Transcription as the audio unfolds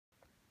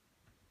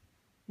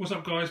What's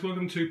up guys,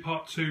 welcome to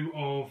part 2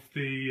 of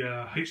the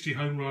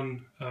HDHomerun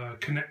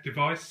Connect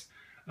device.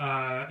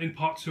 In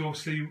part 2,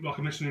 obviously, like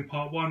I mentioned in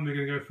part 1, we're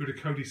going to go through the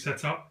Kodi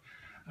setup.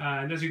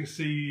 And as you can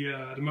see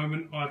at the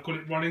moment, I've got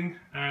it running,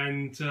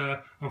 and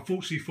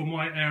unfortunately for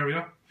my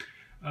area,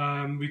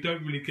 we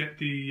don't really get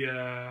the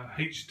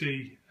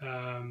HD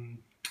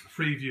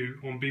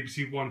Freeview on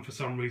BBC One for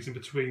some reason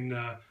between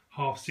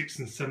 6:30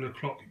 and 7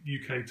 o'clock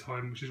UK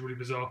time, which is really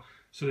bizarre.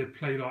 So they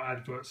play like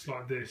adverts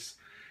like this.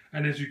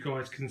 And as you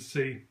guys can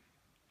see,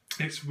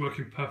 it's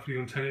working perfectly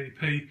on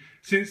 1080p.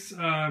 Since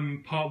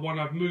part 1,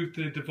 I've moved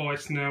the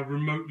device now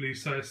remotely,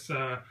 so it's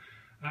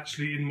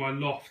actually in my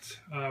loft,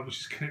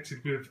 which is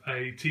connected with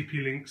a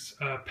TP-Link's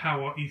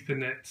Power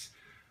Ethernet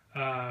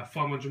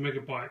 500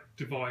 megabyte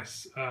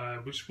device,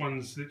 which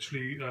runs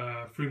literally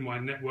through my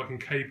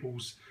networking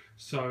cables.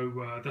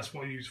 So that's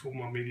what I use for all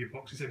my media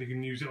boxes, and you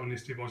can use it on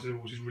this device,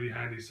 which is really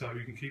handy, so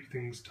you can keep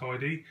things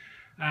tidy.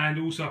 And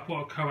also I put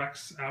a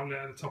coax outlet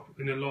at the top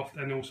in the loft,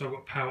 and also I've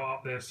got power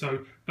up there.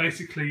 So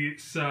basically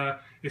it's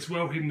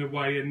well hidden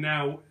away, and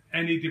now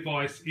any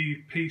device,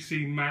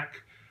 PC,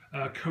 Mac,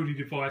 Kodi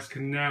device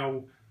can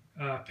now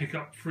pick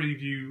up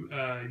Freeview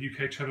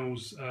UK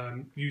channels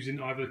using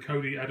either the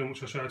Kodi add-on,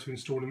 which I'll show you how to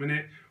install in a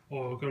minute,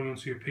 or going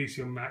onto your PC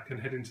or Mac and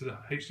head into the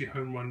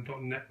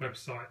HDHomerun.net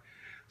website.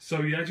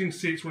 So yeah, as you can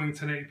see, it's running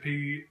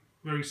 1080p,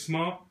 very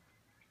smart.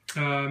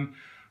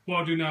 What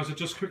I'll do now is I'll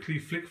just quickly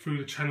flick through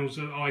the channels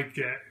that I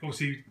get.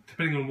 Obviously,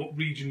 depending on what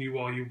region you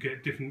are, you'll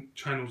get different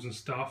channels and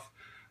stuff.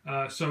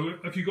 So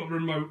if you've got a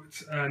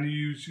remote and you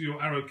use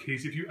your arrow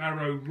keys, if you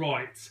arrow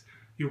right,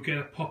 you'll get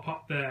a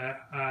pop-up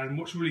there. And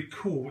what's really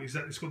cool is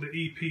that it's got the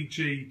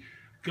EPG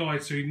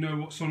guide, so you know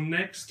what's on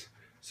next.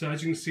 So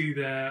as you can see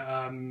there,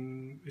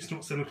 it's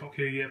not 7 o'clock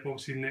here yet, but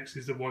obviously next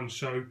is the one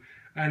show,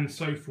 and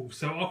so forth.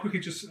 So I'll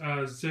quickly just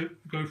go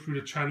through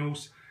the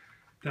channels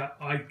that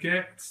I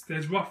get.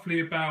 There's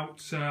roughly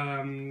about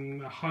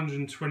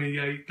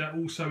 128. That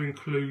also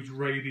includes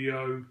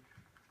radio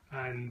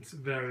and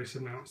various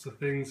amounts of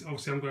things.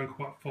 Obviously I'm going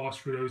quite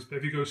fast through those, but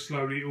if you go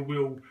slowly, it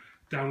will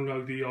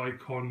download the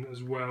icon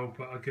as well.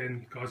 But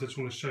again guys, I just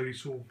want to show you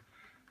sort of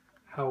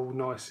how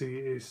nicely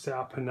it is set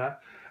up and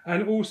that.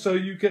 And also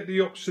you get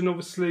the option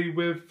obviously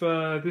with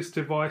this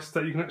device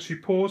that you can actually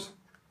pause.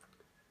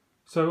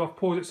 So I've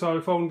paused it, so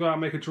if I want to go out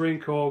and make a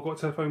drink, or got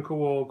a telephone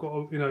call, or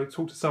got to,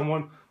 talk to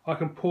someone, I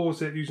can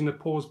pause it using the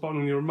pause button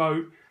on your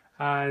remote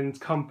and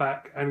come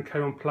back and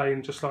carry on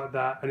playing just like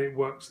that, and it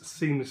works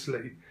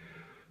seamlessly.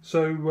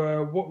 So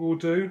what we'll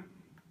do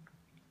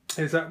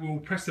is that we'll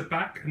press the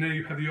back, and there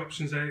you have the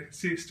options there.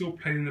 See, it's still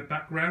playing in the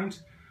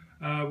background.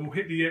 We'll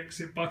hit the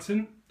exit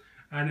button,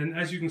 and then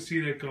as you can see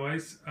there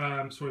guys,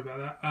 sorry about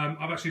that,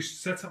 I've actually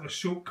set up a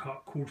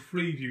shortcut called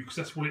Freeview, because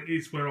that's what it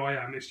is where I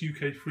am. It's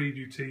UK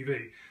Freeview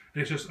TV.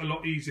 And it's just a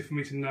lot easier for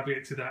me to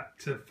navigate to that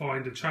to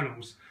find the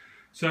channels.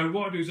 So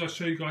what I'll do is I'll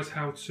show you guys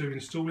how to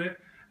install it.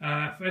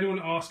 For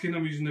anyone asking,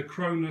 I'm using the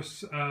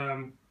Cronus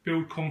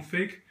build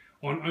config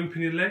on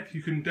OpenELEC.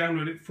 You can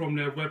download it from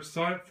their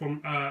website,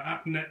 from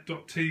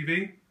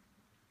appnet.tv.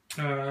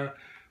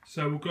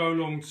 So we'll go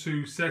along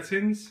to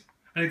settings.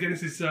 And again,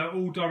 this is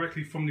all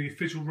directly from the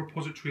official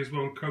repository as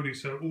well in Kodi,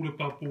 so all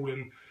above board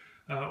and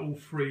all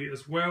free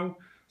as well.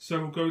 So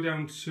we'll go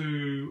down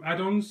to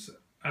add-ons,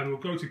 and we'll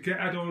go to get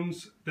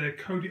add-ons, their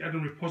Kodi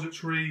add-on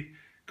repository,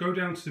 go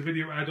down to the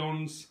video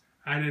add-ons,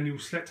 and then you'll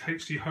select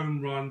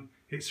HDHomerun.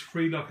 It's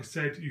free, like I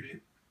said. You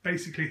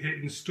basically hit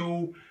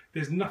install.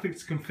 There's nothing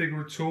to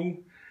configure at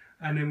all.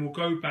 And then we'll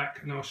go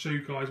back and I'll show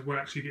you guys where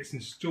it actually gets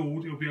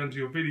installed. It'll be under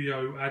your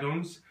video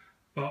add-ons,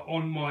 but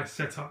on my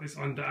setup it's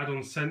under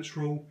add-on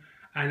central.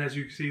 And as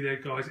you can see there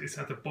guys, it's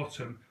at the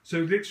bottom. So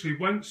literally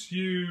once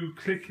you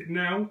click it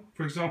now,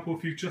 for example,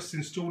 if you've just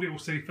installed it, it will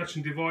say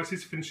fetching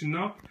devices, finishing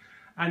up,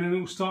 and then it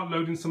will start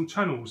loading some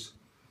channels.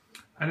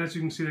 And as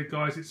you can see there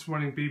guys, it's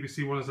running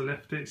BBC One as I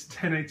left it. It's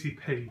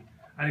 1080p,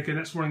 and again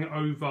that's running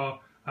over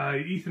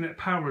a Ethernet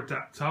power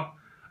adapter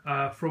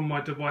from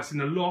my device in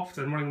the loft,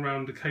 and running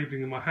around the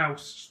cabling in my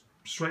house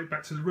straight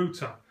back to the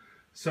router.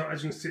 So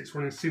as you can see, it's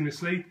running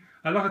seamlessly.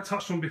 Like I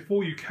touched on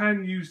before, you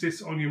can use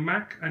this on your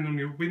Mac and on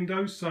your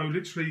Windows. So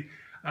literally,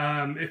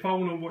 if I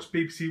want to watch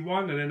BBC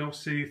One, and then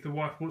obviously if the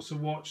wife wants to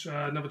watch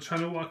another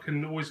channel, I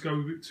can always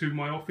go to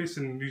my office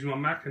and use my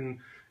Mac and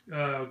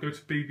go to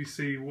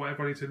BBC,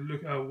 whatever I need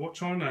to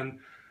watch on. And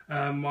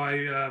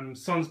my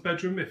son's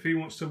bedroom, if he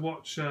wants to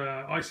watch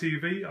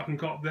ITV, I can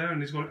go up there,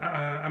 and he's got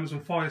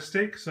Amazon Fire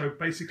Stick. So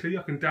basically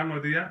I can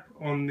download the app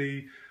on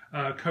the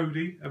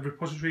Kodi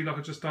repository like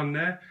I've just done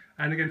there,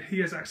 and again he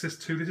has access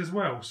to this as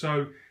well.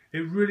 So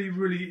it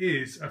really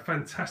is a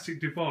fantastic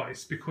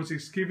device, because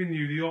it's giving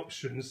you the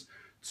options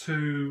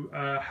to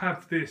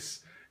have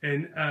this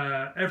in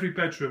every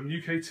bedroom,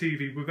 UK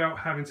TV, without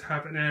having to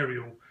have an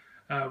aerial,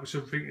 which I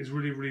think is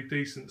really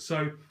decent.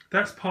 So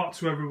that's part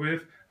 2 over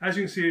with. As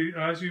you can see,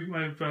 as you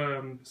may have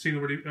seen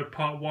already,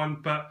 part 1,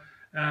 but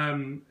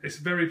it's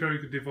a very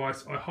good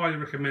device. I highly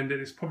recommend it.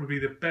 It's probably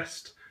the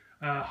best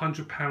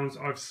 £100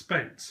 I've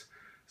spent.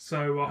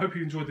 So I hope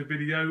you enjoyed the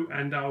video,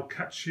 and I'll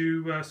catch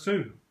you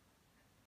soon.